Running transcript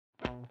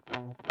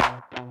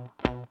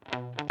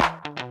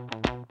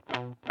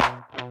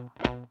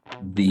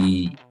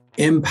The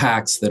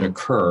impacts that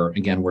occur,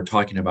 again, we're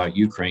talking about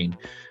Ukraine,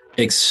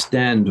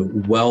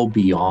 extend well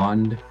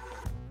beyond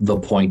the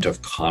point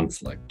of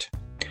conflict.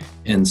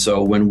 And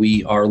so when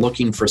we are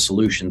looking for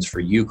solutions for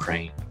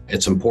Ukraine,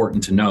 it's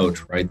important to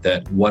note, right,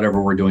 that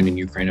whatever we're doing in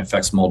Ukraine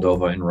affects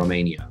Moldova and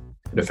Romania.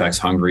 It affects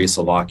Hungary,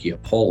 Slovakia,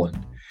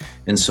 Poland.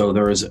 And so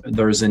there is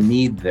a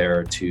need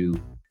there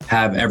to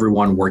have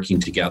everyone working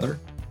together.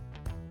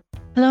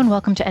 Hello and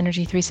welcome to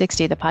Energy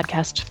 360, the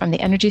podcast from the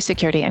Energy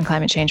Security and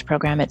Climate Change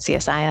Program at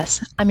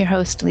CSIS. I'm your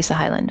host, Lisa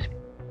Hyland.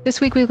 This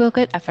week, we look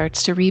at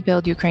efforts to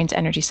rebuild Ukraine's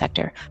energy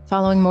sector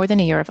following more than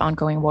a year of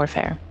ongoing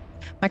warfare.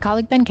 My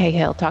colleague Ben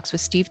Cahill talks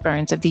with Steve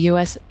Burns of the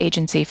U.S.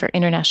 Agency for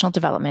International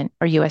Development,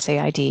 or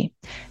USAID.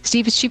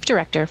 Steve is Chief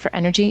Director for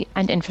Energy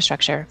and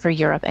Infrastructure for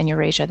Europe and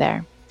Eurasia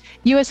there.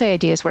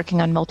 USAID is working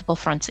on multiple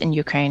fronts in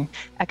Ukraine: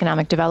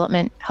 economic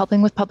development,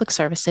 helping with public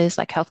services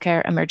like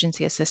healthcare,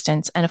 emergency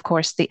assistance, and of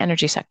course, the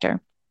energy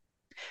sector.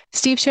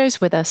 Steve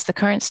shares with us the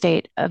current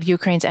state of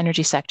Ukraine's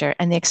energy sector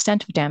and the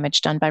extent of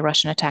damage done by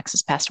Russian attacks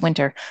this past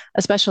winter,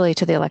 especially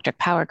to the electric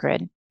power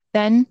grid.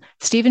 Then,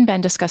 Steve and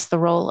Ben discuss the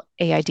role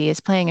AID is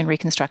playing in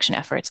reconstruction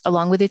efforts,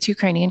 along with its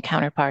Ukrainian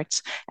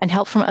counterparts, and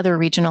help from other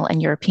regional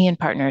and European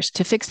partners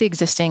to fix the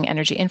existing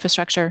energy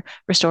infrastructure,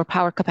 restore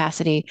power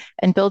capacity,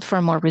 and build for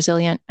a more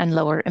resilient and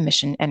lower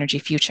emission energy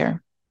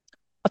future.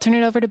 I'll turn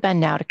it over to Ben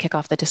now to kick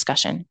off the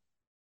discussion.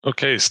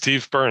 Okay,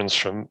 Steve Burns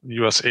from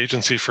U.S.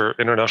 Agency for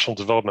International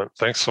Development.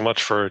 Thanks so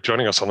much for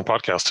joining us on the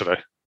podcast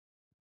today.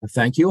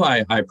 Thank you.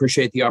 I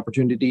appreciate the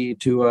opportunity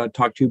to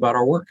talk to you about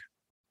our work.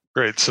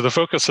 Great. So the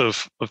focus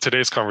of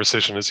today's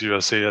conversation is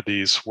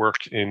USAID's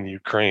work in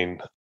Ukraine.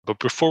 But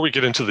before we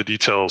get into the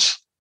details,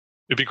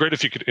 it'd be great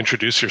if you could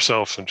introduce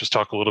yourself and just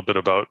talk a little bit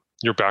about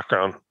your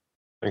background,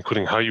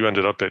 including how you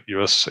ended up at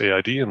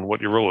USAID and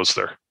what your role is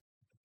there.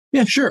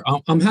 Yeah, sure.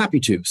 I'm happy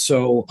to.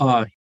 So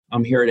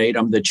I'm here at AID.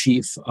 I'm the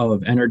Chief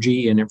of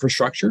Energy and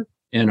Infrastructure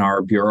in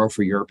our Bureau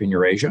for Europe and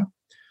Eurasia.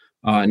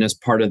 And as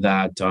part of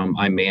that,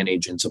 I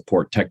manage and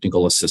support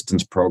technical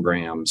assistance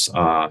programs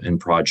and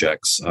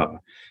projects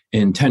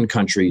in 10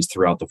 countries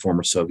throughout the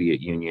former Soviet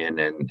Union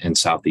and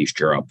Southeast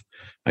Europe.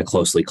 I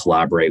closely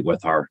collaborate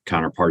with our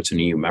counterparts in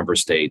EU member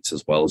states,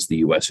 as well as the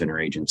U.S.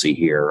 interagency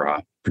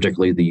here,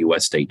 particularly the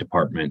U.S. State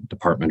Department,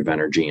 Department of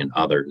Energy, and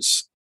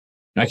others.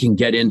 I can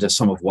get into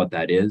some of what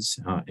that is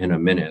in a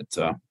minute.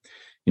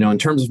 In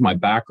terms of my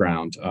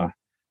background, I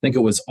think it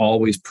was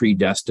always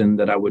predestined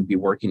that I would be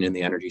working in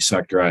the energy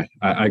sector.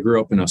 I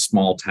grew up in a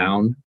small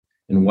town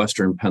in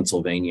Western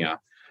Pennsylvania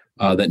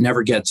that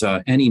never gets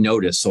any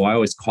notice, so I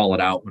always call it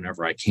out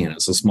whenever I can.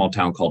 It's a small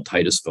town called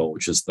Titusville,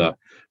 which is the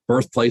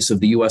birthplace of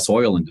the U.S.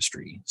 oil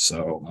industry.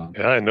 So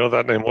yeah, I know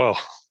that name well.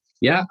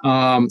 Yeah,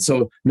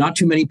 so not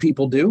too many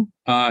people do,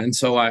 and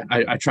so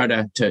I try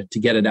to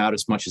get it out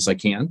as much as I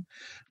can.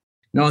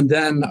 And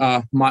then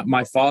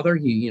my father,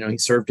 he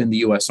served in the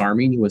U.S.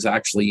 Army. He was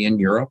actually in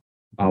Europe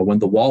when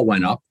the wall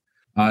went up.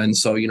 And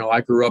so,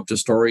 I grew up to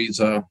stories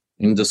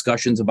and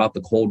discussions about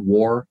the Cold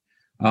War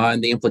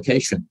and the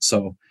implications.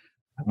 So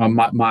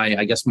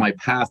my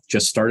path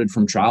just started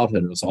from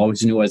childhood. I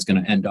always knew I was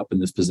going to end up in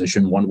this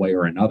position one way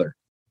or another.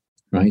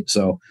 Right.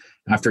 So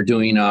after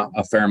doing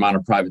a fair amount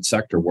of private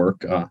sector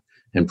work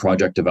in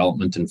project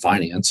development and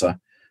finance,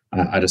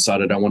 I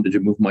decided I wanted to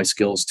move my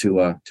skills to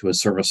a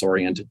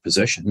service-oriented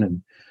position.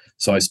 And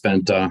so I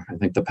spent, I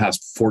think, the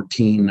past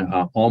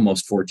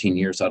almost 14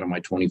 years out of my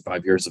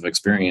 25 years of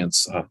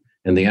experience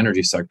in the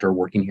energy sector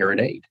working here at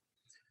AID.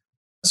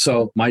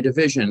 So my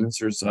division,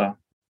 there's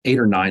 8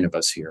 or 9 of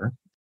us here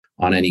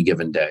on any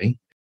given day.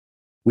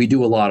 We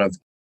do a lot of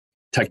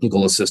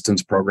technical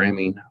assistance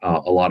programming,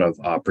 a lot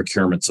of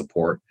procurement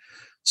support.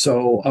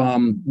 So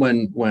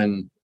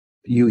when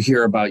you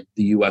hear about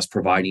the U.S.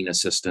 providing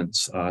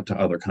assistance to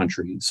other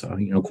countries,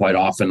 quite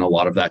often a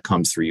lot of that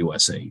comes through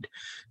USAID.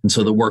 And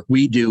so the work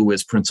we do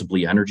is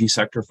principally energy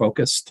sector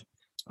focused.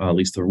 At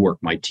least the work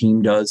my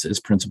team does is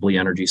principally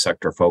energy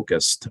sector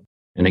focused.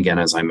 And again,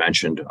 as I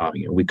mentioned,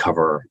 we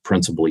cover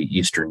principally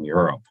Eastern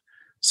Europe.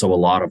 So a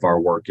lot of our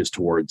work is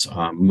towards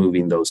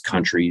moving those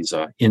countries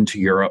into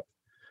Europe,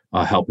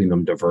 helping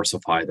them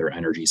diversify their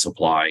energy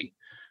supply.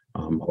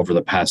 Over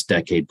the past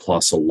decade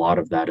plus, a lot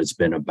of that has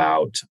been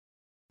about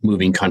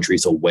moving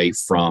countries away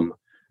from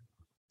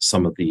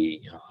some of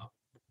the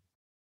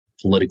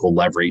political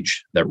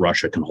leverage that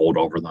Russia can hold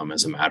over them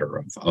as a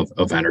matter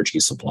of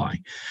energy supply.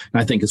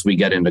 And I think as we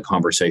get into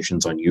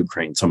conversations on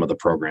Ukraine, some of the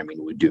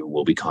programming we do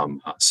will become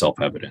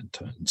self-evident.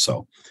 And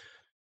so,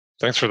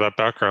 thanks for that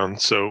background.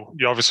 So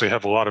you obviously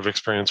have a lot of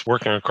experience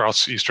working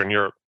across Eastern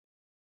Europe,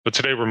 but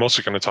today we're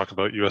mostly going to talk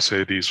about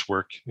USAID's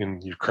work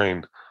in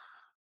Ukraine.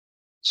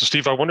 So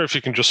Steve, I wonder if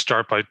you can just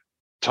start by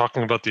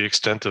talking about the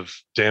extent of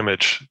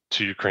damage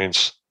to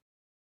Ukraine's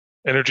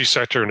energy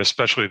sector and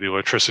especially the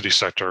electricity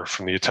sector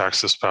from the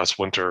attacks this past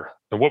winter.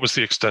 And what was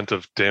the extent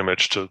of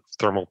damage to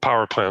thermal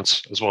power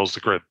plants as well as the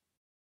grid?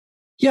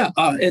 Yeah,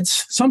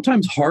 it's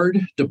sometimes hard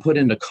to put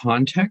into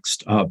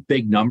context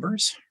big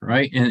numbers,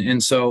 right?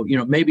 And so,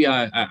 maybe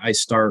I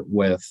start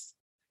with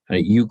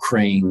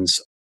Ukraine's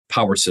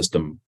power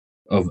system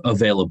of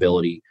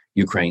availability,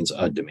 Ukraine's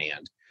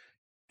demand.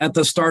 At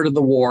the start of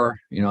the war,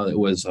 it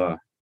was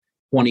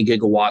 20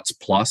 gigawatts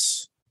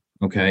plus,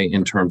 okay,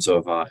 in terms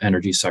of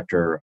energy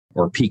sector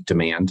or peak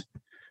demand.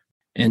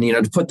 And,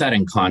 to put that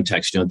in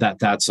context,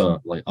 that's a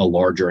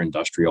larger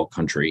industrial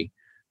country.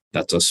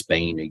 That's a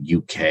Spain, a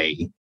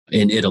UK,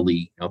 in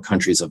Italy,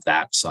 countries of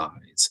that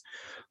size.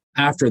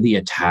 After the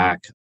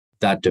attack,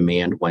 that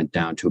demand went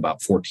down to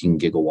about 14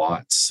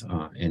 gigawatts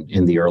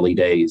in the early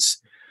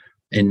days.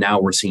 And now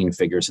we're seeing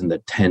figures in the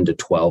 10 to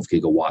 12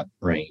 gigawatt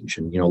range,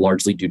 and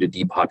largely due to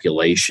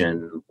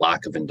depopulation,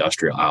 lack of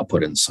industrial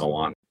output, and so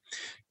on.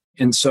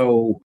 And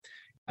so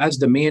as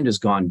demand has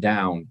gone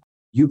down,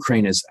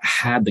 Ukraine has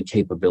had the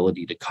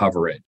capability to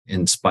cover it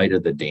in spite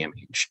of the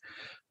damage.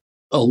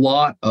 A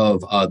lot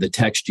of the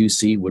text you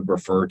see would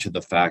refer to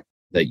the fact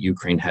that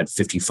Ukraine had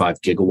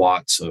 55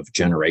 gigawatts of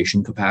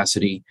generation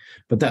capacity,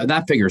 but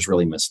that figure is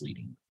really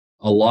misleading.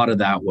 A lot of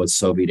that was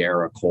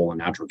Soviet-era coal and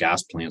natural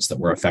gas plants that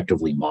were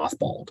effectively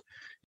mothballed,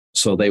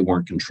 so they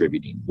weren't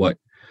contributing. What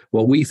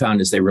we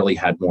found is they really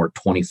had more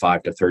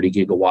 25 to 30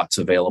 gigawatts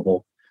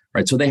available,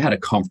 right? So they had a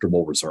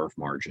comfortable reserve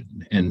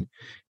margin, and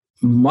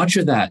much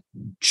of that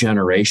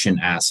generation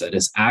asset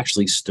is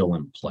actually still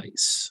in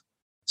place.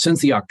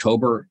 Since the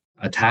October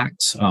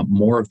attacks,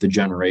 more of the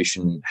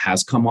generation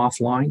has come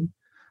offline,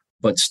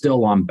 but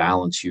still on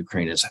balance,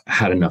 Ukraine has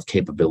had enough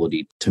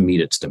capability to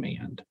meet its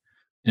demand.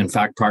 In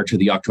fact, prior to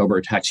the October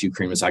attacks,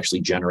 Ukraine was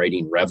actually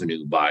generating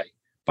revenue by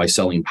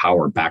selling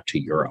power back to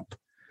Europe.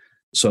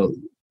 So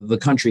the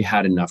country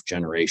had enough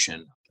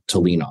generation to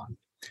lean on.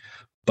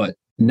 But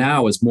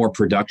now, as more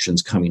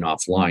production's coming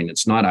offline,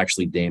 it's not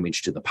actually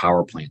damage to the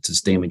power plants,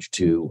 it's damage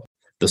to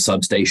the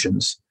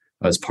substations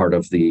as part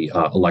of the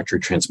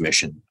electric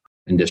transmission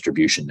and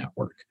distribution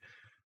network.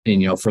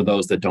 And, for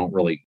those that don't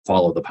really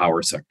follow the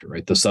power sector,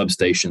 right, the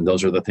substation,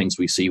 those are the things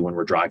we see when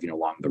we're driving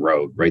along the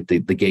road, right? The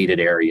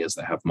gated areas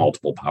that have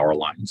multiple power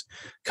lines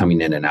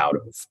coming in and out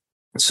of.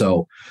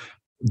 So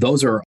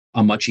those are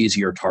a much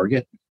easier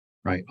target,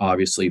 right?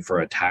 Obviously for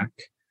attack.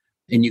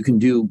 And you can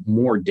do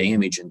more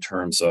damage in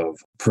terms of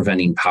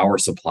preventing power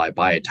supply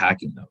by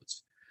attacking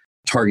those.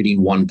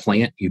 Targeting one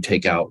plant, you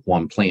take out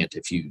one plant.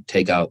 If you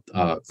take out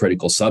a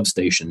critical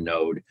substation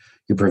node,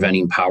 you're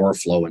preventing power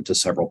flow into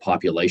several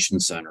population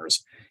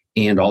centers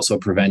and also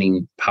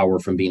preventing power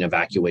from being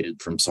evacuated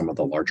from some of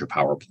the larger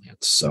power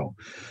plants. So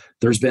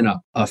there's been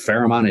a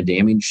fair amount of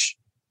damage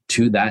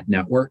to that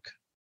network.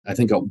 I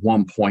think at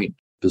one point,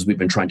 because we've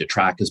been trying to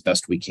track as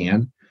best we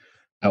can,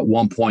 at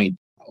one point,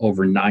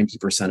 over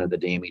 90% of the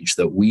damage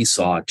that we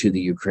saw to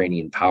the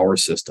Ukrainian power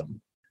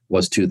system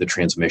was to the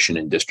transmission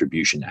and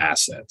distribution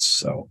assets.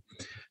 So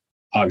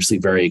obviously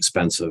very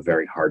expensive,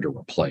 very hard to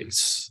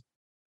replace.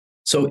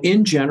 So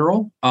in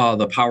general,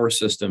 the power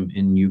system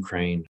in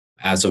Ukraine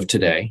as of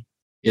today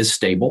is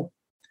stable.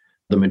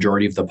 The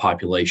majority of the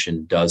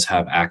population does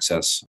have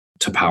access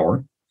to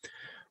power.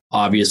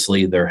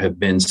 Obviously, there have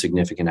been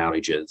significant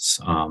outages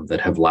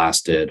that have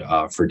lasted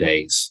for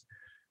days.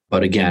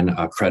 But again,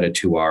 credit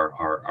to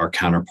our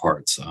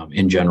counterparts.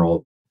 In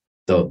general,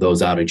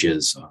 those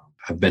outages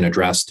have been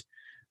addressed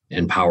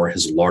and power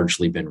has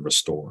largely been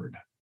restored.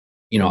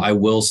 I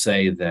will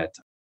say that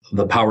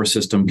the power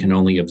system can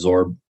only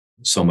absorb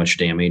so much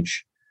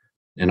damage.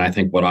 And I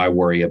think what I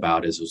worry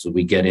about is as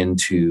we get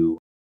into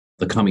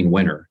the coming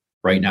winter,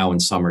 right now in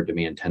summer,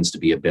 demand tends to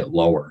be a bit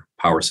lower,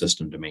 power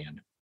system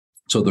demand.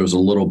 So there's a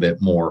little bit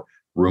more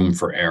room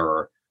for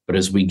error. But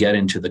as we get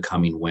into the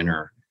coming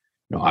winter,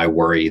 I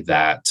worry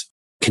that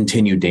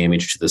continued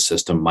damage to the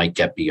system might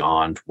get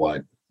beyond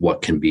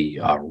what can be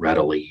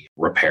readily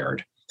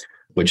repaired,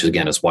 which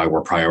again is why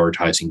we're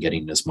prioritizing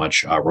getting as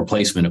much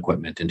replacement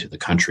equipment into the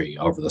country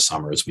over the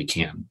summer as we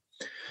can.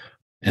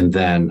 And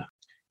then,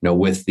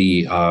 with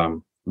the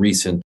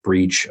recent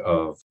breach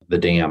of the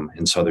dam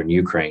in southern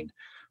Ukraine,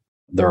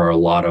 there are a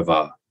lot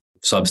of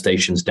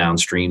substations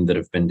downstream that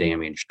have been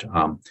damaged.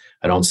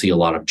 I don't see a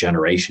lot of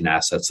generation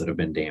assets that have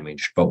been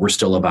damaged, but we're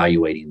still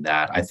evaluating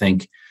that. I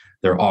think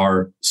there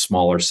are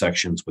smaller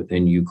sections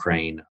within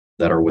Ukraine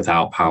that are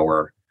without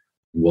power.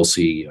 We'll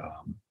see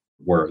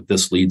where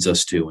this leads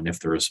us to, and if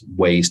there's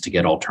ways to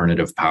get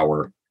alternative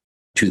power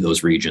to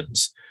those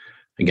regions.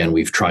 Again,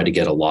 we've tried to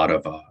get a lot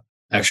of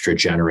extra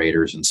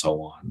generators and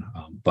so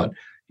on, but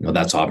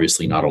that's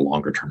obviously not a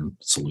longer term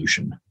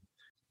solution.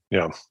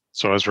 Yeah.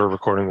 So as we're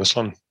recording this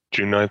on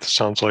June 9th, it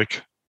sounds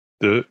like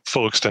the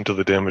full extent of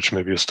the damage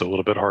maybe is still a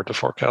little bit hard to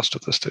forecast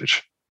at this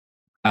stage.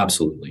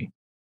 Absolutely.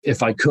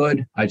 If I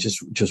could, I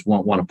just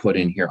want to put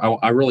in here,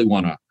 I really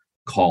want to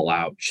call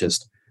out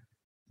just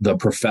the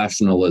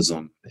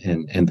professionalism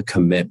and the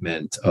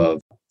commitment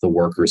of the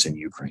workers in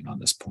Ukraine on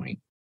this point.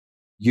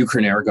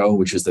 Ukrenergo,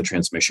 which is the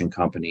transmission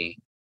company,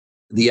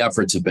 the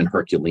efforts have been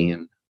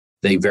Herculean.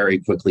 They very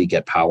quickly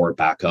get power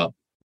back up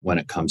when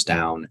it comes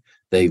down.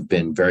 They've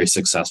been very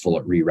successful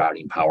at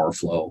rerouting power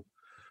flow.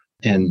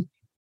 And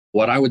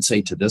What I would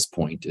say to this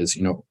point is,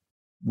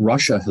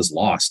 Russia has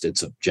lost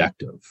its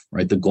objective,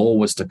 right? The goal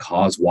was to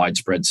cause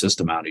widespread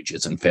system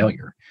outages and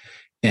failure,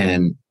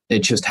 and it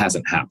just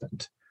hasn't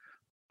happened.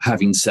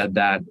 Having said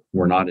that,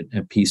 we're not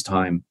at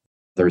peacetime.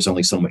 There's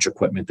only so much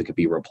equipment that could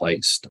be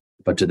replaced.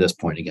 But to this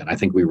point, again, I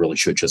think we really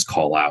should just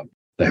call out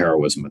the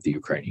heroism of the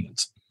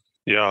Ukrainians.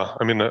 Yeah,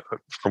 I mean,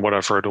 from what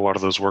I've heard, a lot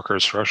of those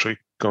workers are actually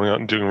going out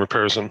and doing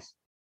repairs and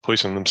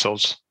placing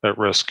themselves at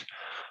risk.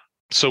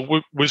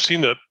 So we've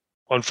seen that,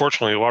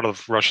 unfortunately, a lot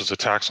of Russia's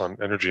attacks on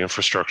energy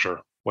infrastructure,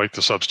 like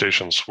the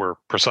substations, were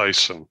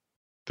precise and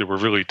they were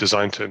really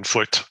designed to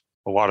inflict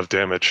a lot of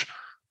damage.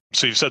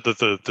 So you've said that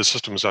the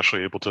system is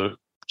actually able to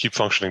keep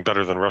functioning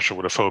better than Russia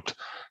would have hoped.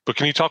 But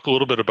can you talk a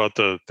little bit about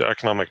the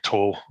economic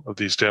toll of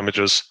these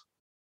damages?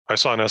 I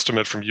saw an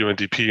estimate from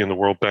UNDP and the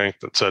World Bank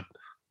that said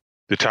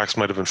the attacks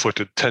might have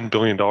inflicted $10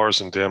 billion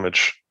in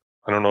damage.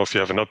 I don't know if you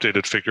have an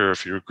updated figure,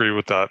 if you agree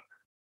with that.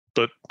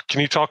 But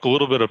can you talk a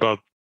little bit about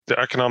the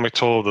economic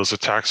toll of those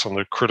attacks on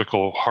the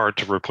critical,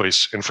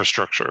 hard-to-replace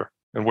infrastructure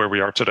and where we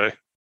are today?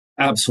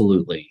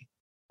 Absolutely.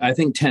 I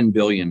think 10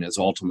 billion is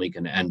ultimately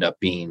going to end up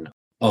being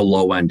a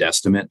low-end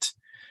estimate,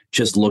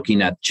 just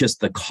looking at just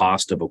the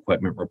cost of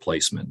equipment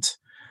replacement.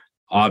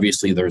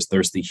 Obviously, there's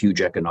the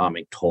huge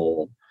economic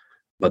toll,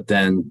 but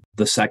then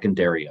the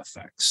secondary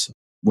effects.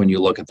 When you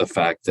look at the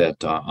fact that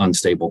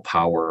unstable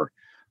power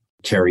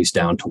carries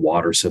down to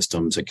water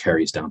systems, it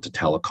carries down to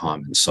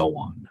telecom and so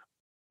on.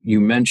 You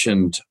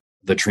mentioned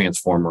the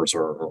transformers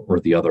or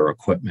the other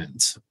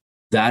equipment.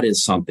 That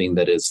is something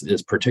that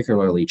is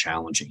particularly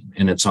challenging.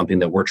 And it's something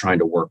that we're trying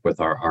to work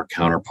with our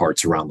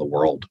counterparts around the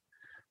world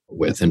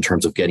with in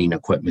terms of getting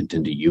equipment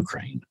into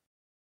Ukraine.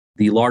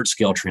 The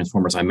large-scale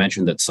transformers, I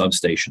mentioned that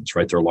substations,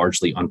 right? They're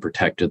largely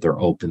unprotected, they're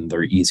open,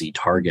 they're easy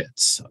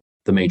targets.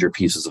 The major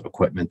pieces of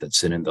equipment that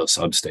sit in those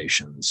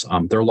substations,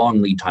 they're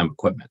long lead time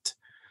equipment.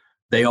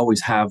 They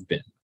always have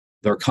been.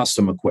 They're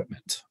custom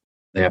equipment.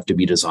 They have to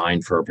be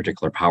designed for a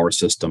particular power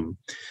system.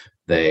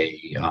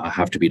 They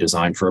have to be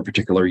designed for a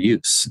particular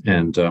use.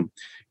 And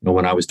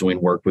when I was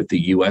doing work with the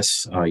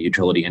U.S.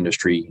 Utility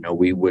industry,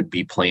 we would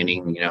be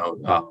planning,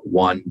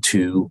 1,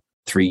 2,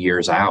 3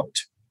 years out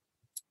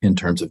in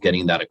terms of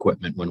getting that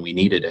equipment when we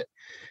needed it.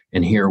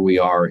 And here we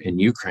are in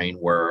Ukraine,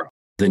 where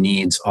the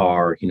needs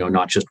are,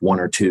 not just one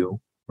or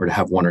two, or to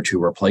have one or two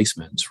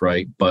replacements,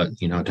 right? But,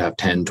 to have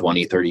 10,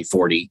 20, 30,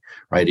 40,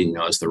 right? And,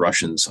 as the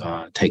Russians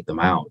take them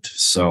out.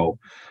 So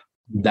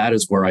that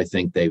is where I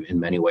think they, in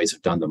many ways,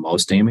 have done the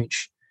most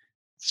damage.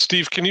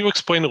 Steve, can you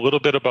explain a little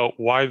bit about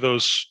why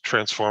those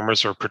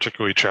transformers are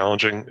particularly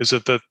challenging? Is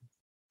it that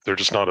they're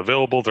just not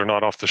available? They're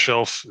not off the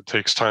shelf? It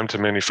takes time to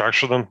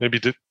manufacture them? Maybe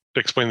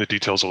explain the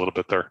details a little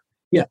bit there.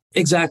 Yeah,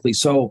 exactly.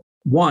 So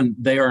one,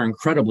 they are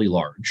incredibly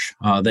large.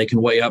 They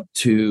can weigh up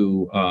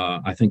to,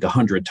 I think,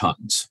 100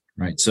 tons,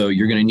 right? So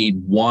you're going to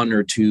need one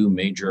or two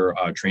major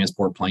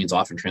transport planes,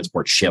 often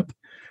transport ship,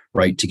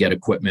 right, to get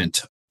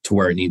equipment to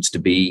where it needs to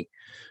be.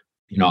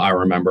 I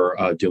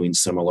remember doing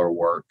similar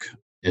work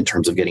in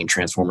terms of getting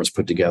transformers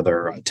put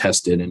together,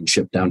 tested, and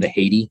shipped down to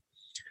Haiti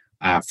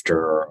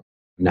after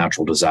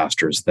natural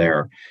disasters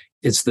there.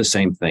 It's the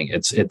same thing.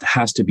 It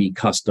has to be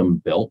custom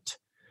built.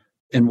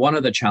 And one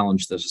of the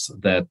challenges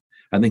that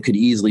I think could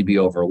easily be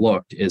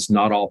overlooked is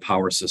not all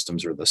power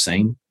systems are the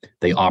same.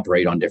 They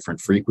operate on different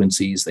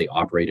frequencies. They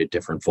operate at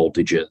different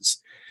voltages.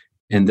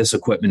 And this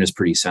equipment is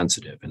pretty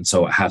sensitive. And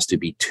so it has to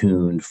be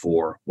tuned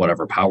for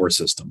whatever power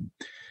system.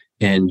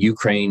 And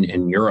Ukraine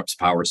and Europe's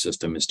power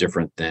system is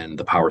different than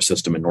the power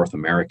system in North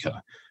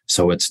America.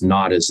 So it's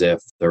not as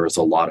if there is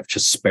a lot of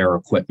just spare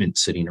equipment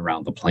sitting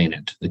around the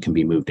planet that can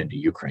be moved into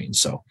Ukraine.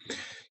 So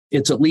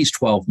it's at least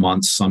 12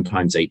 months,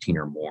 sometimes 18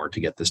 or more, to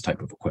get this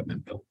type of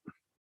equipment built.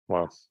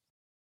 Wow.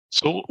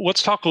 So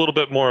let's talk a little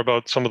bit more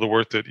about some of the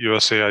work that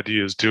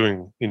USAID is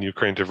doing in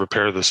Ukraine to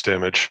repair this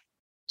damage.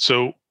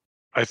 So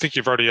I think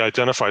you've already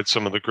identified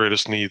some of the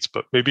greatest needs,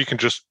 but maybe you can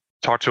just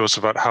talk to us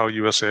about how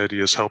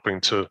USAID is helping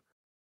to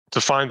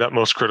find that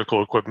most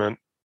critical equipment,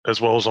 as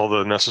well as all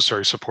the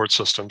necessary support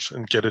systems,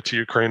 and get it to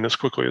Ukraine as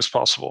quickly as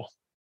possible.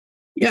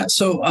 Yeah,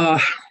 so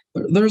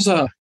there's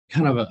a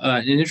kind of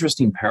an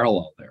interesting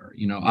parallel there.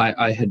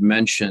 I had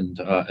mentioned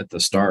at the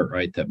start,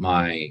 right, that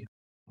my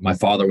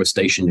father was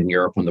stationed in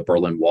Europe when the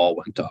Berlin Wall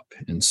went up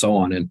and so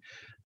on. And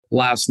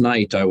last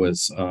night I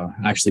was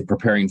actually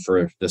preparing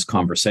for this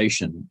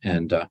conversation,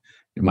 and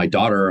my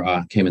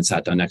daughter came and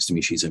sat down next to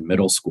me. She's in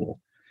middle school.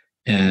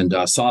 And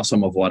saw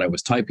some of what I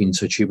was typing.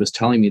 So she was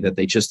telling me that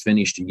they just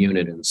finished a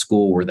unit in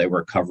school where they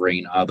were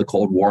covering the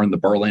Cold War and the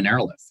Berlin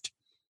airlift.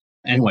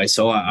 Anyway,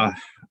 so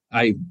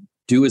I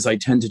do as I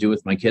tend to do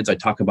with my kids. I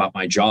talk about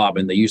my job,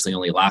 and they usually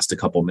only last a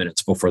couple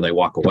minutes before they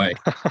walk away.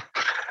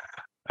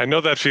 I know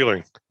that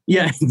feeling.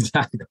 Yeah,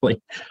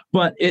 exactly.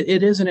 But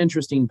it is an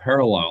interesting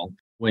parallel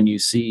when you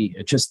see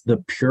just the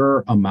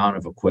pure amount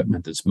of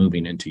equipment that's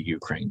moving into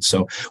Ukraine.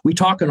 So we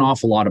talk an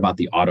awful lot about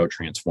the auto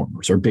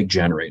transformers or big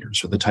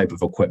generators or the type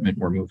of equipment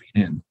we're moving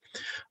in.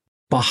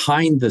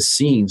 Behind the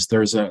scenes,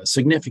 there's a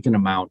significant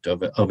amount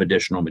of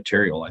additional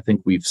material I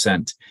think we've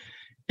sent.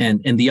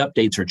 And the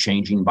updates are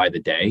changing by the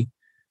day.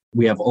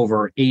 We have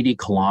over 80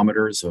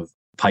 kilometers of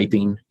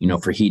piping,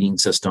 for heating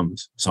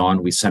systems, so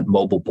on. We sent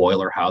mobile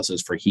boiler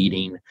houses for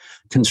heating,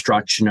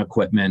 construction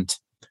equipment,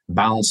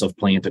 balance of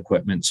plant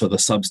equipment. So the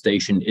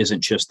substation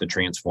isn't just the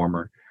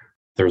transformer.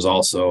 There's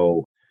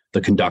also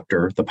the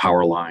conductor, the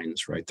power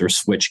lines, right? There's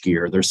switch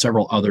gear. There's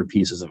several other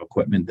pieces of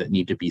equipment that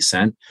need to be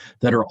sent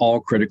that are all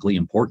critically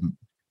important.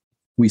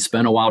 We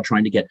spent a while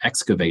trying to get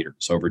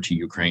excavators over to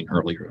Ukraine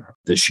earlier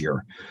this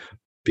year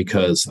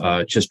because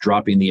just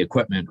dropping the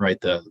equipment, right?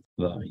 The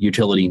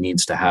utility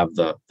needs to have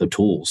the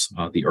tools,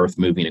 the earth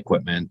moving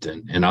equipment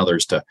and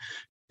others to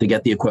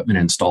get the equipment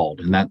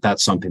installed. And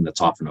that's something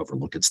that's often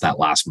overlooked. It's that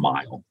last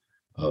mile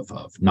of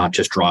not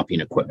just dropping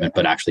equipment,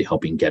 but actually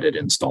helping get it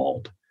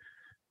installed.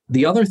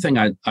 The other thing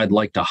I'd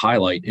like to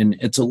highlight, and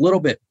it's a little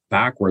bit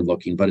backward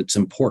looking, but it's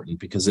important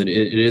because it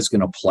is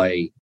going to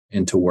play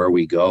into where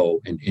we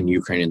go in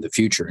Ukraine in the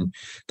future. And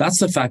that's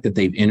the fact that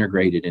they've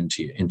integrated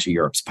into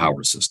Europe's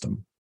power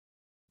system.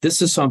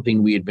 This is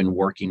something we had been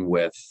working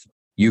with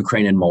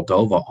Ukraine and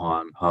Moldova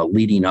on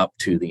leading up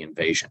to the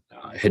invasion.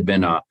 It had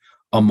been a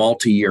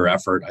multi-year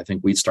effort. I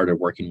think we started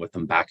working with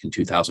them back in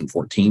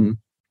 2014.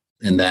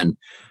 And then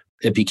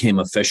it became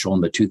official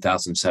in the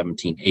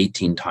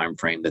 2017-18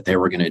 timeframe that they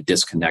were going to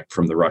disconnect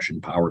from the Russian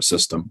power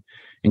system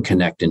and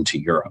connect into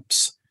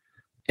Europe's.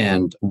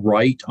 And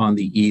right on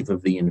the eve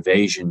of the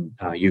invasion,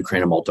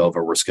 Ukraine and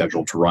Moldova were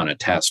scheduled to run a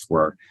test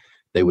where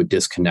they would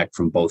disconnect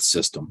from both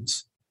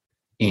systems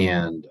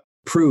and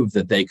prove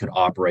that they could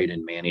operate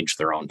and manage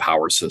their own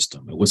power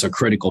system. It was a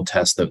critical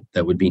test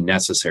that would be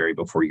necessary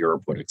before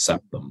Europe would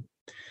accept them.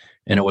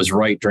 And it was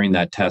right during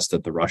that test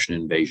that the Russian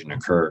invasion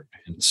occurred.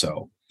 And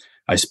so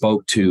I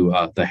spoke to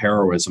the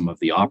heroism of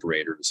the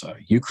operators.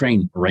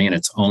 Ukraine ran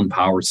its own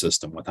power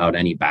system without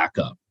any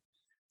backup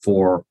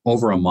for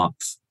over a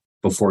month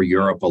before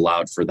Europe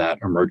allowed for that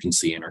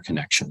emergency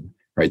interconnection,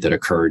 right, that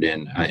occurred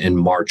in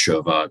March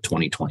of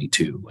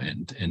 2022.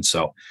 And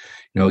so,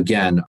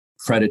 again,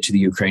 credit to the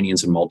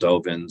Ukrainians and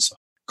Moldovans,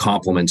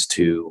 compliments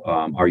to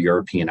our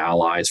European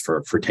allies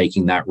for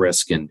taking that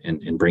risk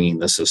and bringing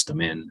the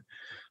system in.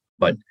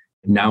 But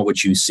now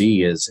what you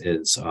see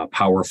is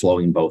power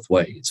flowing both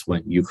ways.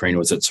 When Ukraine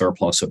was at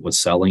surplus, it was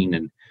selling,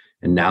 and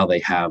now they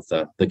have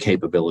the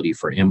capability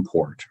for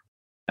import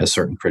as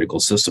certain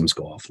critical systems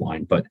go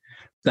offline. But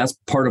that's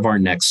part of our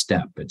next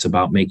step. It's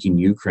about making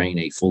Ukraine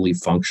a fully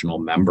functional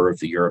member of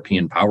the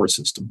European power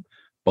system,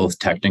 both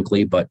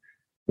technically, but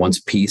once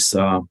peace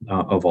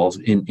evolves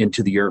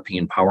into the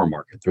European power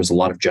market, there's a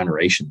lot of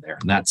generation there.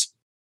 And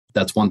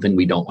that's one thing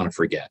we don't want to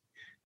forget.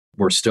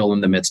 We're still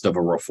in the midst of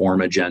a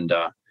reform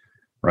agenda,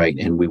 right?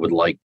 And we would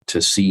like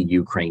to see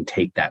Ukraine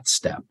take that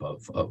step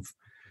of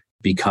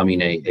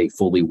becoming a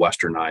fully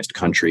westernized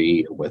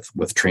country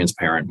with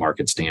transparent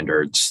market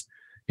standards,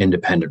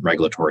 independent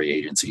regulatory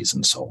agencies,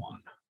 and so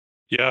on.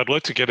 Yeah, I'd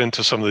like to get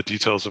into some of the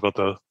details about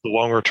the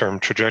longer term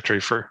trajectory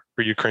for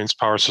Ukraine's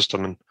power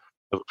system and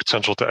the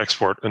potential to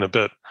export in a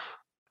bit.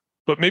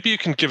 But maybe you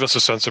can give us a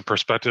sense of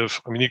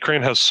perspective. I mean,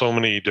 Ukraine has so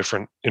many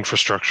different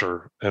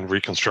infrastructure and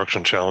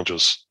reconstruction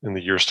challenges in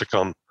the years to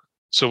come.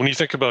 So when you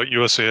think about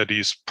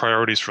USAID's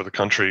priorities for the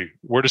country,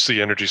 where does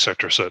the energy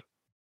sector sit?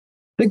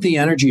 I think the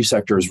energy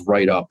sector is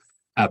right up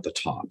at the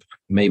top.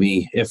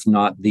 Maybe if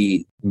not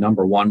the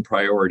number one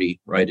priority,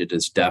 right? It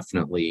is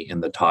definitely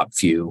in the top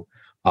few.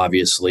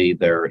 Obviously,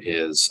 there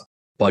is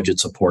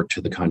budget support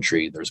to the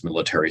country, there's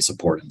military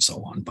support and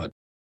so on. But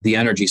the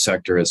energy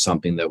sector is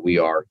something that we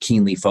are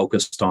keenly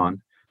focused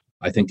on.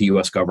 I think the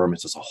US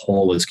government as a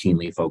whole is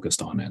keenly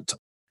focused on it.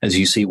 As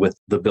you see with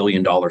the $1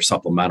 billion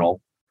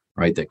supplemental,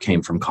 right, that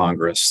came from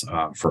Congress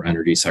for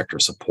energy sector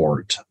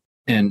support.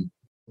 And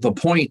the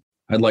point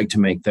I'd like to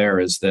make there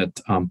is that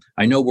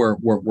I know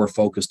we're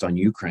focused on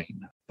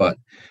Ukraine, but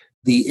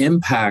the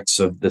impacts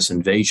of this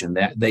invasion,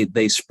 that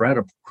they spread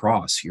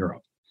across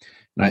Europe.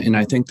 And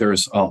I think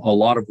there's a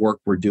lot of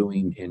work we're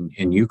doing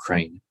in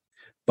Ukraine,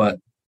 but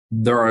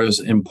there are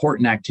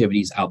important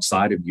activities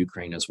outside of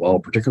Ukraine as well,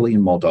 particularly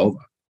in Moldova.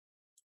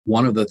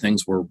 One of the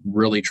things we're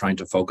really trying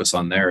to focus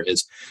on there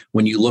is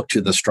when you look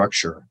to the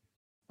structure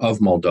of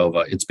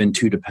Moldova, it's been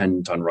too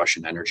dependent on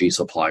Russian energy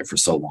supply for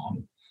so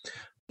long.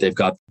 They've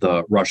got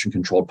the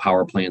Russian-controlled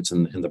power plants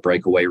in the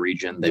breakaway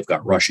region. They've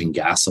got Russian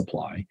gas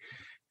supply.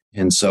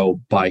 And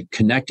so by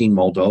connecting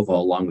Moldova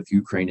along with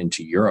Ukraine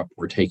into Europe,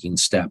 we're taking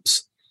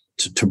steps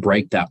to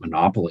break that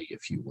monopoly,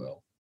 if you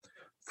will.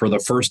 For the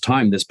first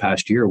time this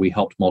past year, we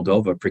helped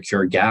Moldova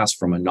procure gas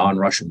from a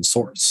non-Russian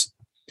source.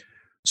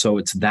 So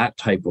it's that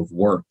type of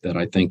work that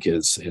I think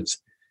is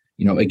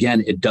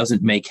again, it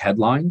doesn't make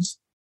headlines,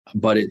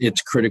 but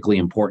it's critically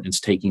important.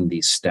 It's taking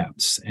these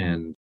steps.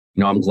 And,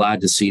 I'm glad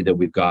to see that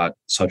we've got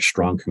such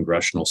strong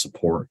congressional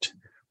support,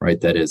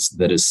 right? That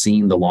is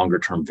seeing the longer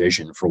term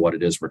vision for what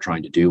it is we're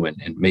trying to do and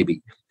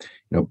maybe,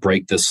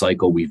 break this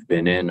cycle we've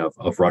been in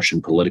of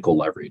Russian political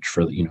leverage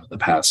for, the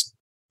past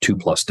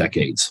 2+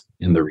 decades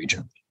in the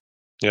region.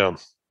 Yeah.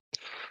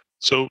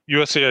 So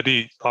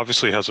USAID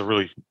obviously has a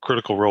really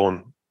critical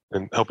role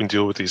in helping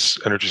deal with these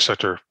energy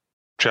sector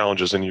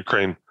challenges in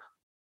Ukraine.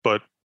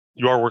 But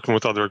you are working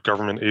with other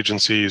government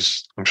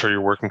agencies. I'm sure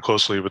you're working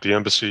closely with the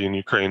embassy in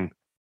Ukraine.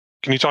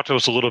 Can you talk to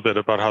us a little bit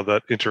about how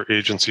that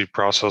interagency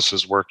process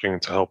is working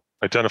to help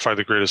identify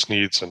the greatest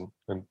needs and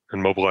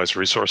mobilize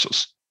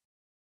resources?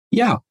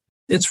 Yeah,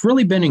 it's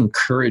really been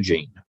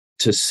encouraging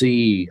to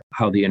see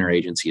how the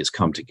interagency has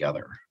come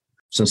together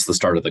since the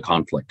start of the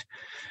conflict.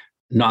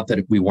 Not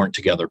that we weren't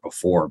together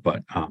before,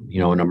 but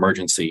an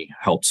emergency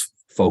helps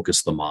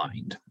focus the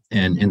mind.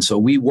 And so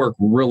we work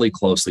really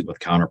closely with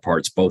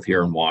counterparts, both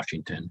here in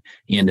Washington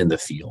and in the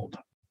field.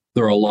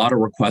 There are a lot of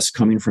requests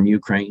coming from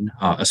Ukraine,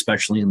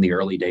 especially in the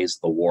early days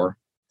of the war.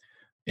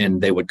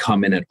 And they would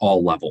come in at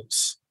all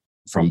levels,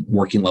 from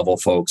working level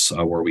folks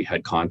where we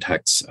had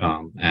contacts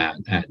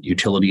at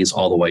utilities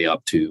all the way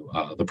up to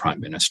the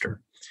prime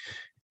minister.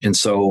 And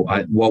so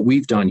what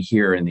we've done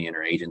here in the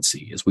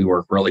interagency is we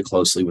work really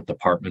closely with the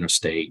Department of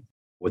State,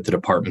 with the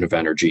Department of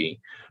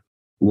Energy,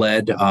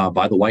 led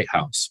by the White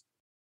House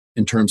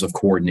in terms of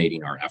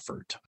coordinating our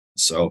effort.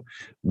 So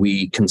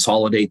we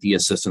consolidate the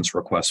assistance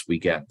requests we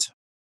get.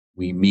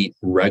 We meet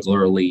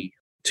regularly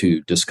to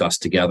discuss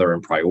together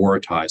and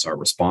prioritize our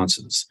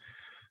responses.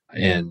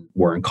 And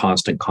we're in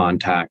constant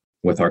contact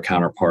with our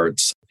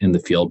counterparts in the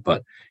field,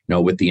 but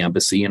with the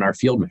embassy and our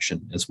field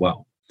mission as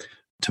well,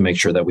 to make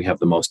sure that we have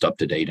the most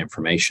up-to-date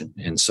information.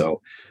 And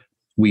so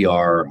we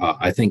are,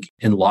 I think,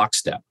 in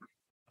lockstep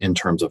in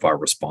terms of our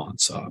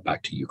response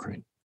back to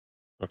Ukraine.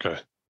 Okay.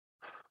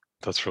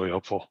 That's really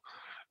helpful.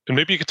 And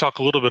maybe you could talk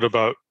a little bit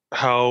about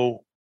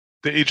how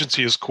the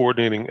agency is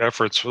coordinating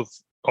efforts with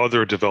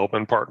other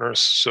development partners.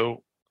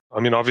 So,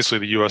 obviously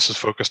the U.S. is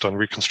focused on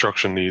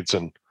reconstruction needs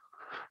and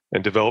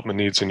development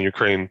needs in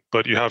Ukraine,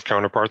 but you have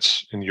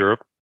counterparts in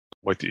Europe,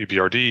 like the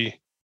EBRD,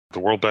 the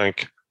World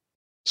Bank.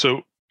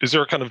 So is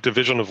there a kind of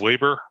division of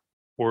labor,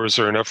 or is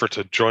there an effort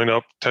to join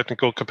up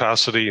technical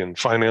capacity and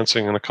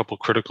financing in a couple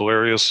of critical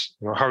areas?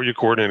 How are you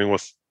coordinating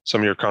with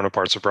some of your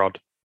counterparts abroad?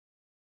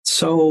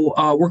 So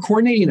we're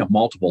coordinating at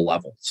multiple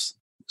levels.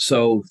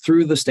 So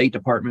through the State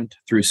Department,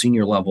 through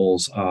senior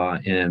levels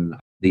in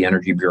the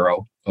Energy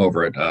Bureau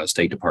over at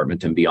State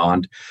Department and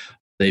beyond,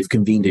 they've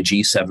convened a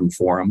G7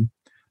 forum,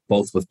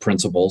 both with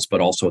principals, but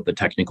also at the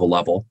technical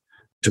level,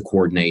 to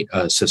coordinate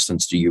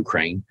assistance to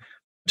Ukraine,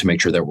 to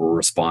make sure that we're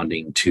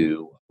responding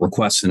to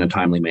requests in a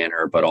timely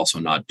manner, but also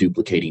not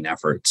duplicating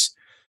efforts.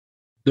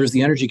 There's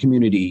the Energy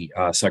Community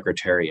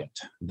Secretariat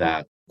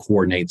that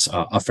coordinates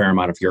a fair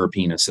amount of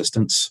European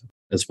assistance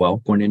as well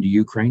going into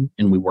Ukraine,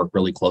 and we work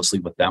really closely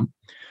with them.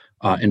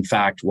 In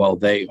fact, while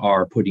they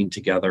are putting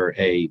together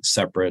a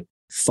separate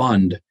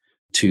fund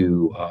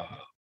to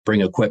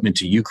bring equipment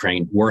to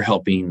Ukraine, we're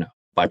helping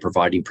by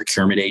providing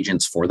procurement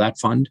agents for that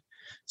fund.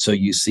 So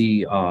you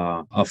see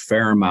a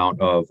fair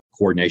amount of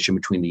coordination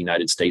between the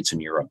United States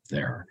and Europe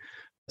there.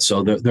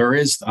 So there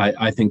is,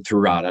 I think,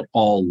 throughout at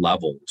all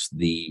levels,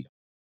 the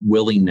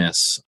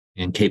willingness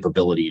and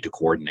capability to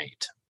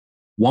coordinate.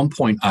 One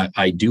point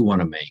I do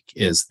want to make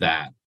is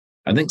that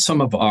I think some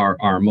of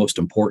our most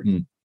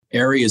important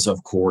areas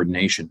of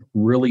coordination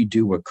really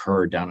do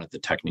occur down at the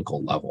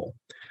technical level.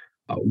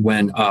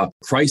 When a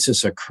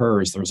crisis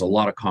occurs, there's a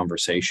lot of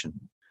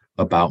conversation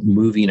about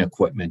moving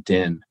equipment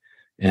in.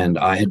 And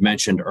I had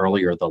mentioned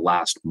earlier the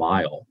last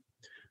mile.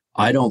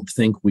 I don't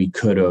think we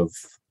could have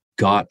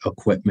got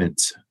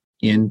equipment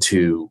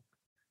into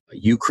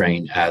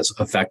Ukraine as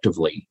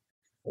effectively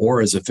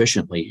or as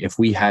efficiently if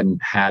we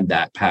hadn't had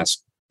that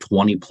past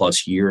 20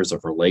 plus years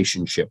of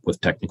relationship with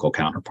technical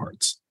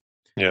counterparts.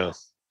 Yeah,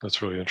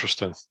 that's really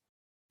interesting.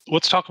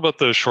 Let's talk about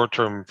the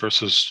short-term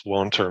versus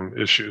long-term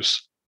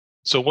issues.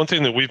 So one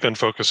thing that we've been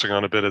focusing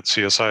on a bit at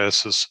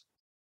CSIS is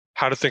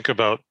how to think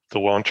about the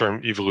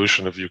long-term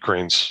evolution of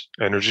Ukraine's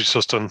energy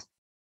system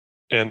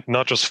and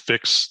not just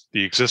fix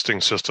the existing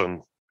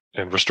system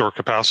and restore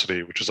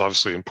capacity, which is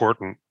obviously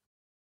important,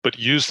 but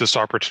use this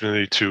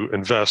opportunity to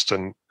invest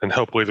and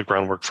help lay the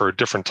groundwork for a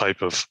different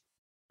type of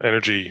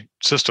energy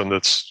system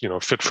that's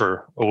fit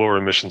for a lower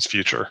emissions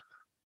future.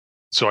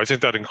 So I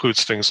think that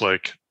includes things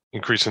like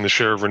increasing the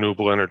share of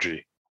renewable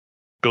energy,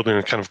 building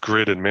a kind of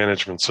grid and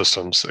management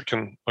systems that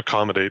can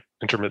accommodate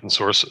intermittent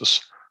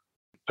sources.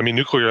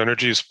 Nuclear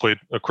energy has played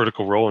a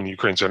critical role in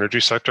Ukraine's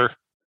energy sector.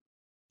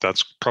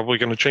 That's probably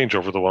going to change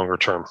over the longer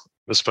term,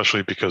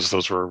 especially because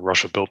those were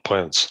Russia-built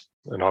plants.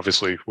 And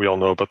obviously, we all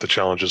know about the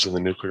challenges in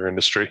the nuclear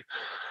industry.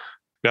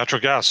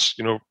 Natural gas,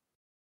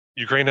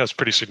 Ukraine has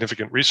pretty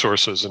significant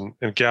resources, and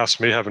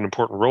gas may have an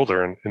important role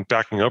there in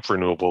backing up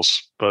renewables.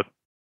 But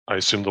I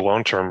assume the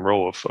long-term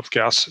role of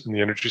gas in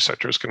the energy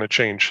sector is going to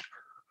change.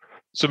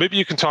 So maybe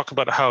you can talk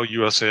about how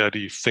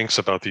USAID thinks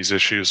about these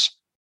issues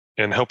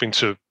and helping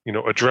to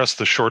address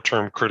the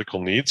short-term critical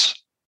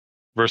needs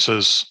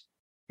versus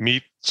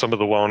meet some of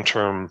the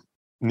long-term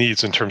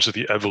needs in terms of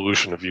the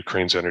evolution of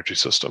Ukraine's energy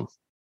system.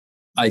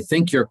 I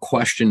think your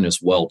question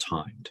is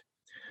well-timed.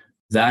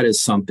 That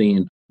is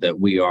something that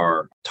we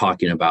are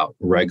talking about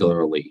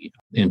regularly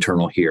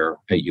internal here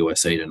at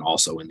USAID and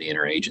also in the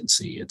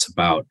interagency. It's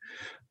about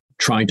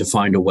trying to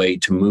find a way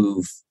to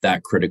move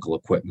that critical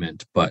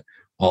equipment, but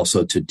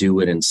also to do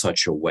it in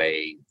such a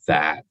way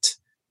that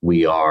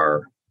we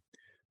are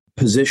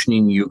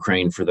positioning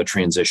Ukraine for the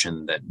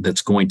transition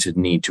that's going to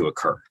need to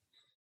occur.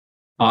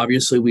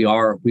 Obviously, we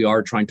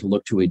are trying to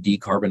look to a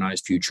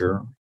decarbonized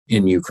future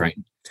in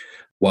Ukraine,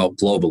 well,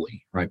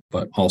 globally, right,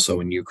 but also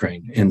in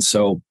Ukraine. And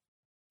so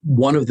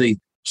one of the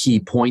key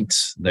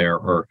points there,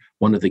 or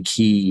one of the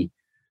key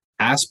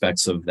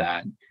aspects of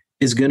that,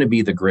 is going to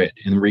be the grid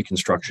and the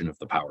reconstruction of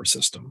the power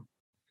system.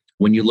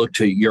 When you look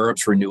to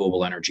Europe's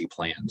renewable energy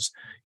plans,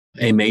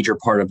 a major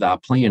part of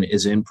that plan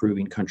is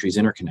improving countries'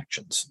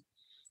 interconnections,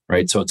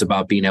 right? So it's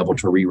about being able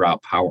to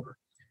reroute power.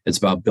 It's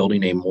about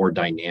building a more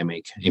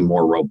dynamic, a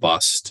more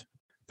robust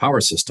power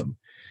system.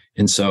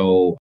 And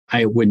so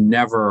I would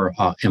never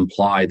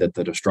imply that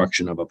the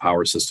destruction of a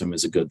power system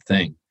is a good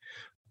thing.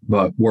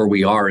 But where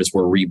we are is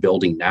we're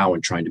rebuilding now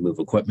and trying to move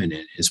equipment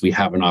in, is we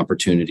have an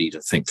opportunity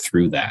to think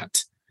through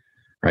that,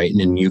 right?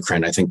 And in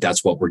Ukraine, I think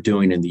that's what we're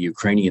doing. And the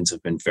Ukrainians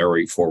have been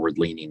very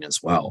forward-leaning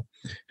as well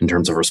in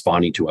terms of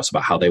responding to us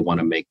about how they want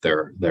to make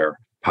their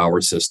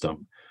power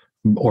system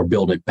or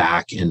build it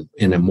back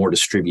in a more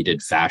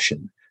distributed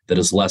fashion that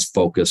is less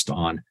focused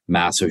on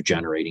massive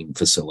generating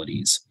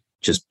facilities,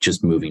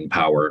 just moving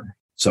power.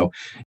 So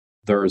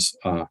there's,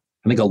 I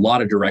think, a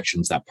lot of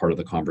directions that part of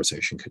the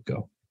conversation could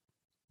go.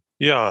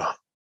 Yeah.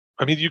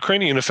 I mean,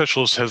 Ukrainian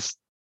officials have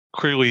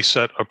clearly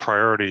set a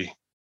priority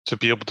to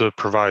be able to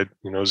provide,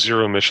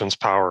 zero emissions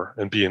power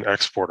and be an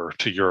exporter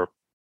to Europe.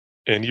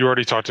 And you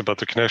already talked about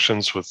the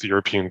connections with the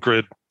European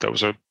grid. That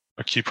was a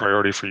key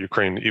priority for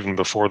Ukraine even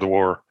before the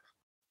war.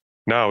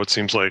 Now it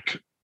seems like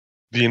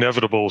the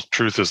inevitable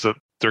truth is that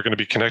they're going to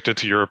be connected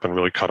to Europe and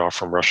really cut off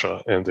from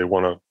Russia, and they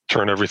want to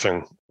turn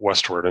everything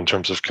westward in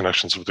terms of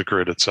connections with the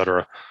grid, et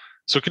cetera.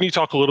 So can you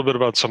talk a little bit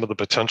about some of the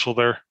potential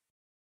there?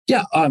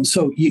 Yeah.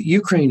 So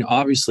Ukraine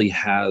obviously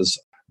has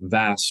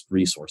vast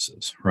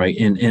resources, right?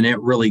 And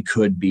it really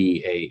could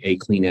be a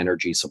clean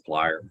energy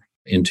supplier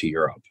into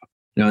Europe.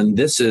 And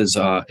this is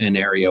an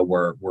area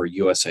where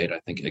USAID, I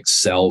think,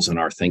 excels in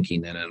our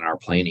thinking and in our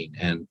planning,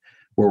 and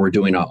where we're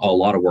doing a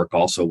lot of work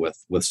also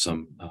with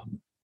some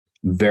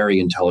very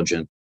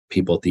intelligent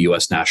people at the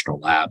U.S. national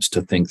labs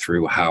to think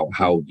through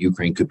how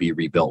Ukraine could be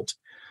rebuilt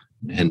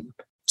and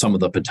some of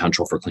the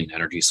potential for clean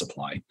energy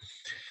supply.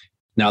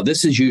 Now,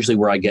 this is usually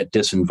where I get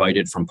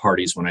disinvited from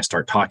parties when I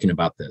start talking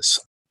about this,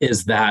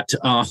 is that,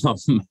 a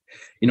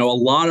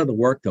lot of the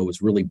work, though,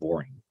 is really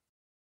boring.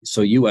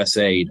 So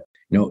USAID,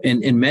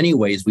 in many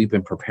ways, we've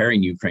been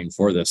preparing Ukraine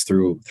for this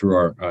through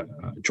our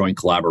joint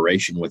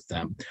collaboration with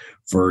them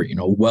for,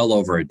 well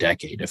over a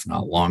decade, if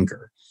not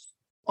longer.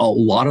 A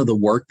lot of the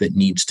work that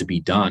needs to be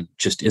done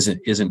just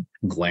isn't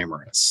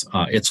glamorous.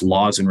 It's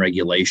laws and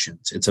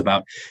regulations. It's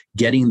about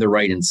getting the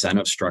right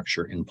incentive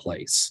structure in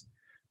place.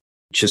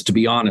 Just to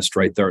be honest,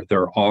 right,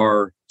 there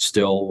are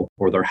still,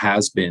 or there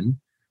has been,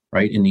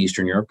 right, in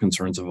Eastern Europe,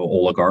 concerns of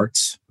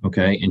oligarchs,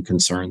 okay, and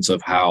concerns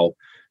of how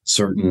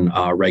certain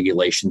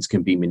regulations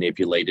can be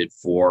manipulated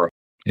for,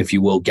 if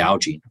you will,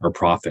 gouging or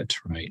profit,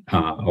 right,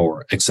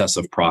 or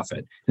excessive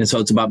profit. And so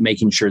it's about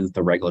making sure that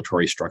the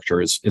regulatory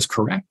structure is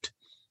correct.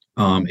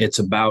 It's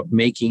about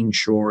making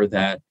sure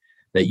that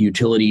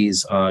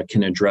utilities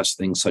can address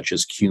things such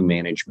as queue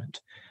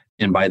management.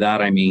 And by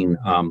that, I mean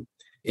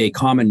a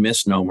common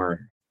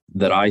misnomer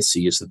that I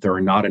see is that there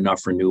are not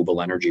enough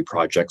renewable energy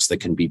projects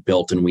that can be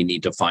built and we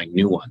need to find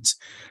new ones.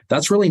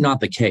 That's really not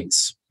the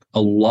case.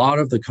 A lot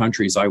of the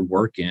countries I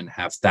work in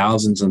have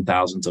thousands and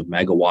thousands of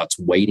megawatts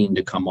waiting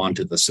to come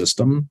onto the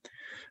system,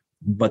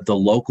 but the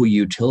local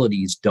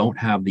utilities don't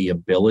have the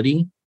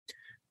ability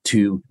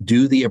to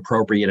do the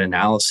appropriate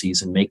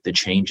analyses and make the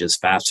changes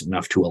fast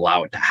enough to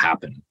allow it to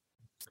happen.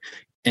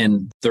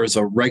 And there's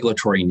a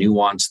regulatory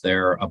nuance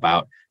there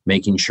about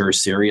making sure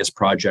serious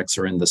projects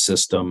are in the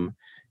system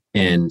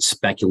and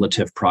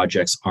speculative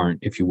projects aren't,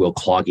 if you will,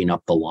 clogging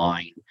up the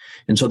line.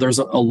 And so there's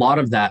a lot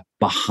of that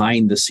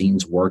behind the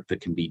scenes work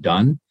that can be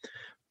done.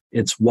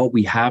 It's what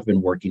we have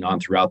been working on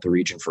throughout the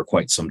region for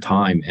quite some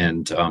time.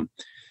 And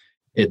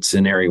it's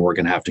an area we're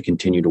going to have to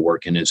continue to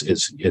work in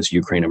as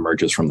Ukraine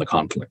emerges from the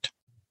conflict.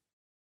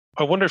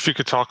 I wonder if you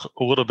could talk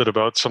a little bit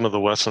about some of the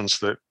lessons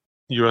that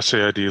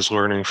USAID is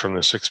learning from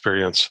this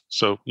experience.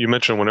 So you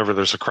mentioned whenever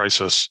there's a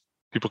crisis,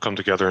 people come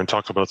together and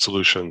talk about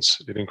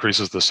solutions. It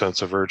increases the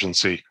sense of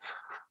urgency.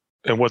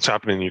 And what's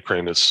happening in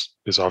Ukraine is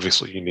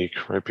obviously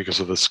unique, right, because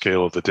of the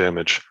scale of the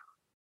damage.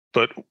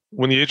 But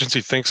when the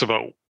agency thinks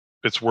about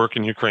its work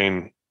in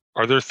Ukraine,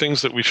 are there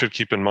things that we should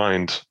keep in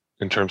mind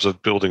in terms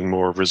of building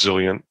more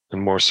resilient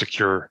and more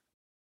secure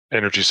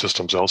energy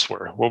systems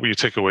elsewhere? What will you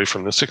take away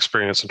from this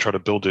experience and try to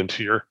build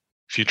into your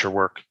future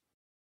work?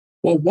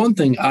 Well, one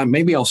thing,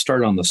 maybe I'll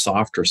start on the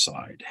softer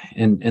side.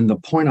 And the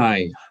point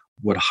I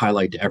would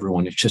highlight to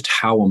everyone is just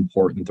how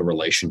important the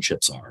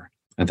relationships are.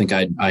 I think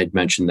I'd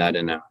mentioned that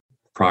in a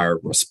prior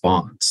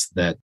response,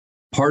 that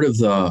part of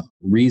the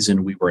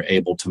reason we were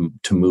able to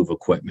move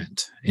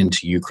equipment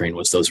into Ukraine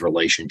was those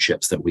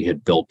relationships that we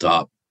had built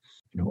up,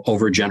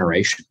 over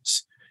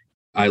generations.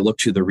 I look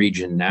to the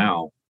region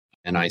now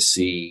and I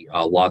see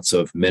lots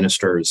of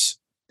ministers,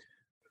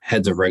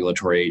 heads of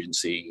regulatory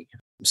agency,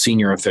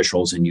 senior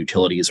officials and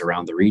utilities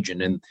around the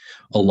region. And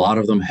a lot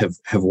of them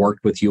have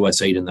worked with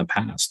USAID in the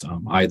past.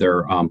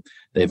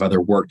 They've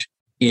either worked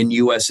in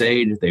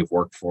USAID, they've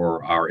worked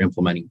for our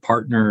implementing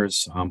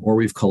partners, or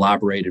we've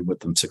collaborated with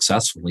them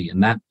successfully.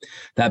 And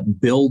that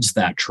builds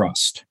that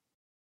trust.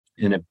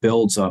 And it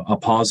builds a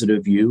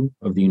positive view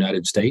of the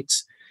United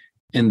States.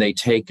 And they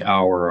take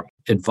our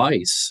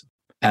advice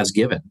as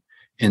given.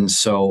 And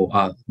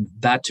so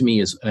that to me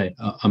is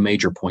a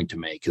major point to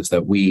make, is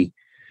that we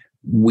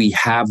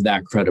have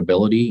that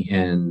credibility,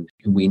 and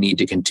we need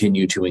to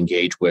continue to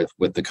engage with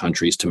the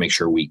countries to make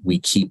sure we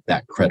keep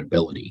that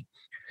credibility.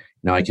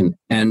 Now, I can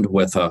end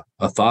with a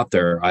thought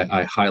there.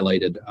 I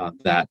highlighted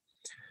that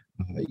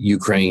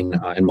Ukraine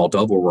and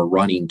Moldova were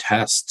running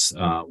tests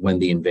when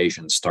the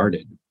invasion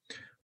started.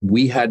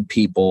 We had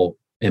people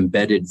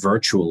embedded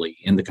virtually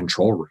in the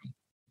control room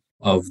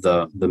of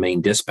the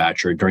main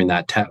dispatcher during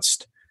that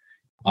test,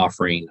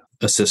 offering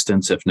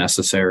assistance if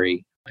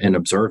necessary and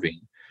observing.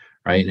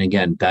 Right. And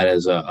again, that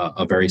is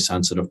a very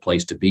sensitive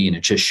place to be. And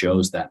it just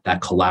shows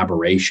that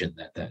collaboration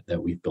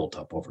that we've built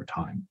up over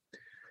time.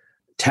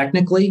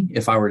 Technically,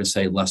 if I were to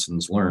say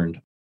lessons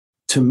learned,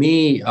 to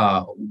me,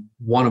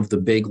 one of the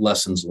big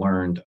lessons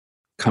learned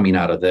coming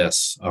out of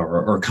this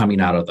or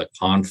coming out of the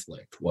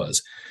conflict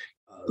was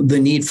the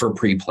need for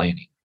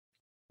pre-planning,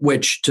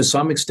 which to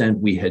some extent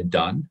we had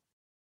done.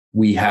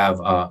 We have,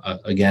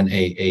 again,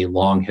 a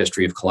long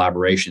history of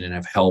collaboration and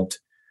have helped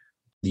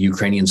the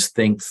Ukrainians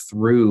think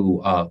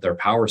through their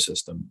power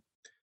system.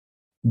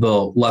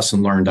 The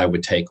lesson learned I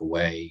would take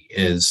away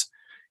is,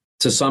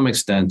 to some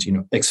extent,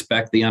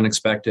 expect the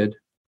unexpected.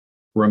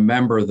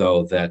 Remember,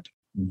 though, that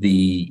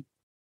the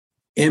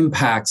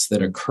impacts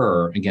that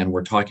occur, again,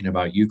 we're talking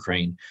about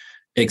Ukraine,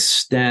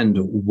 extend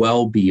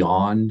well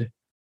beyond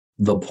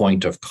the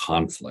point of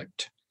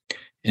conflict.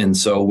 And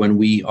so when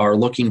we are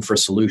looking for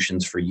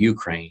solutions for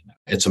Ukraine,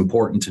 it's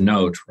important to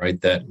note,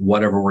 right, that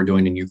whatever we're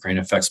doing in Ukraine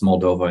affects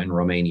Moldova and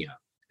Romania.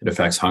 It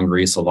affects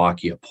Hungary,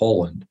 Slovakia,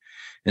 Poland.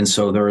 And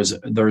so there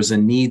is a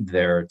need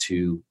there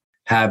to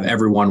have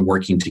everyone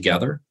working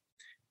together.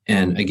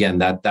 And again,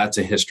 that's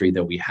a history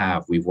that we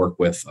have. We've worked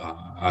with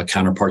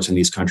counterparts in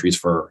these countries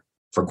for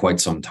quite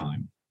some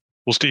time.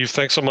 Well, Steve,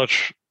 thanks so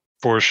much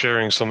for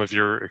sharing some of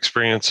your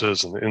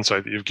experiences and the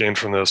insight that you've gained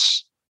from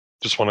this.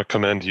 Just want to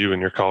commend you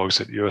and your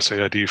colleagues at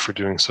USAID for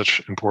doing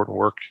such important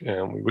work,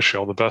 and we wish you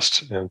all the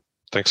best. And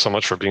thanks so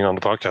much for being on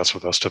the podcast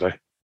with us today.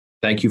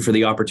 Thank you for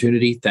the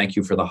opportunity. Thank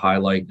you for the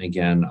highlight. And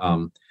again,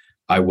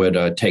 I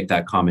would take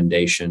that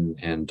commendation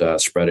and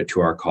spread it to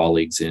our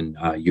colleagues in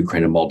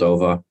Ukraine and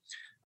Moldova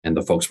and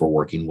the folks we're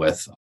working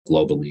with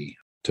globally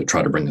to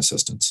try to bring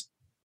assistance.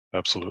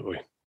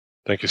 Absolutely.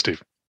 Thank you,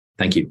 Steve.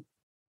 Thank you.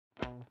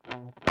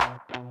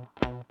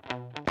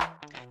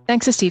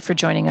 Thanks to Steve for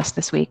joining us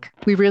this week.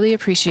 We really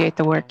appreciate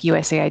the work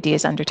USAID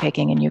is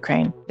undertaking in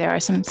Ukraine. There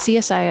are some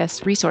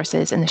CSIS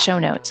resources in the show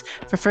notes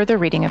for further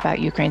reading about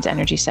Ukraine's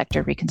energy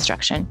sector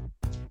reconstruction.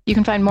 You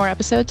can find more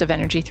episodes of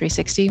Energy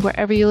 360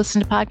 wherever you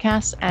listen to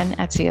podcasts and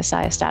at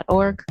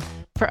csis.org.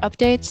 For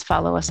updates,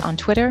 follow us on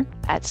Twitter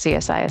at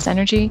CSIS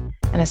Energy.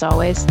 And as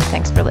always,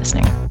 thanks for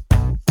listening.